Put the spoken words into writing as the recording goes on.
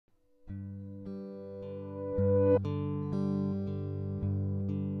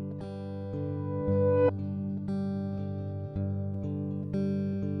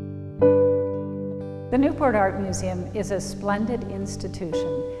The Newport Art Museum is a splendid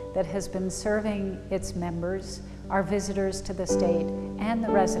institution that has been serving its members, our visitors to the state, and the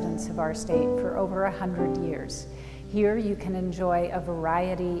residents of our state for over 100 years. Here you can enjoy a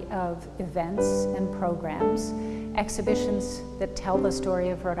variety of events and programs, exhibitions that tell the story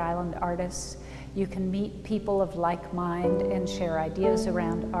of Rhode Island artists. You can meet people of like mind and share ideas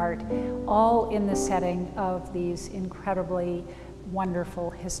around art, all in the setting of these incredibly wonderful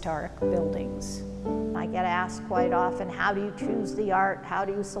historic buildings. I get asked quite often, how do you choose the art? How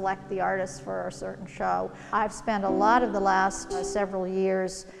do you select the artists for a certain show? I've spent a lot of the last several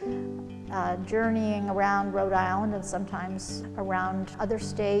years journeying around Rhode Island and sometimes around other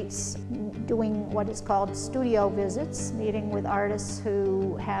states, doing what is called studio visits, meeting with artists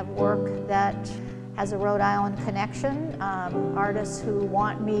who have work that has a Rhode Island connection, artists who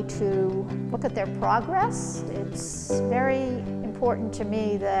want me to look at their progress. It's very important to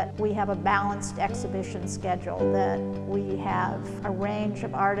me that we have a balanced exhibition schedule, that we have a range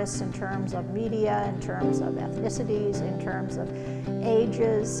of artists in terms of media, in terms of ethnicities, in terms of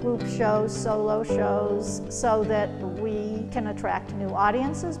ages, group shows, solo shows, so that we can attract new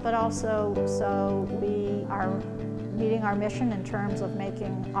audiences, but also so we are meeting our mission in terms of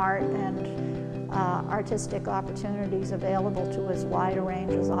making art and artistic opportunities available to as wide a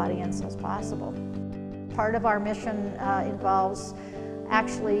range of audience as possible. Part of our mission involves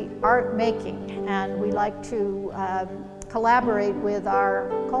actually art making, and we like to collaborate with our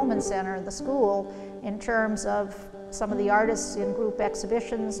Coleman Center, the school, in terms of some of the artists in group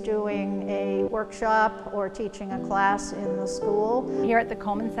exhibitions doing a workshop or teaching a class in the school. Here at the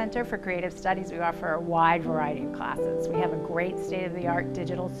Coleman Center for Creative Studies, we offer a wide variety of classes. We have a great state-of-the-art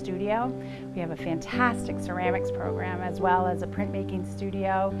digital studio. We have a fantastic ceramics program, as well as a printmaking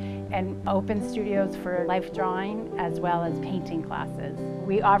studio and open studios for life drawing, as well as painting classes.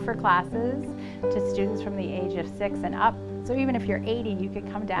 We offer classes to students from the age of 6 and up. So even if you're 80, you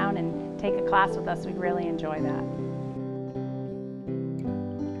could come down and take a class with us. We'd really enjoy that.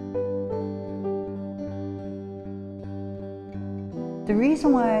 The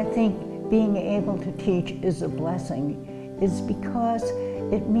reason why I think being able to teach is a blessing is because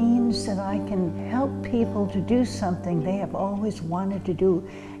it means that I can help people to do something they have always wanted to do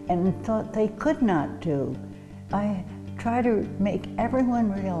and thought they could not do. I try to make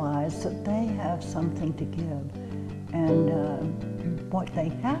everyone realize that they have something to give, and what they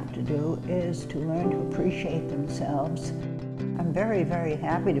have to do is to learn to appreciate themselves. I'm very, very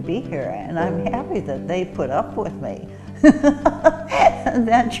happy to be here, and I'm happy that they put up with me.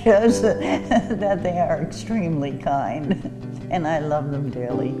 That shows that they are extremely kind, and I love them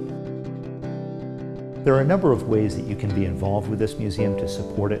dearly. There are a number of ways that you can be involved with this museum to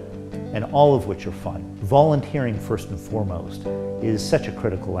support it, and all of which are fun. Volunteering, first and foremost, is such a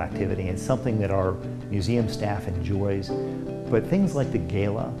critical activity. It's something that our museum staff enjoys, but things like the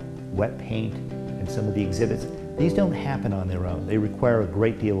gala, wet paint, and some of the exhibits, these don't happen on their own. They require a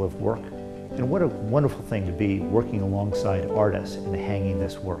great deal of work. And what a wonderful thing to be working alongside artists and hanging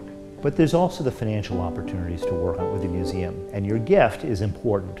this work. But there's also the financial opportunities to work with the museum. And your gift is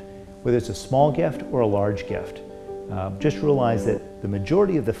important, whether it's a small gift or a large gift. Just realize that the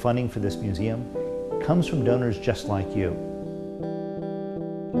majority of the funding for this museum comes from donors just like you.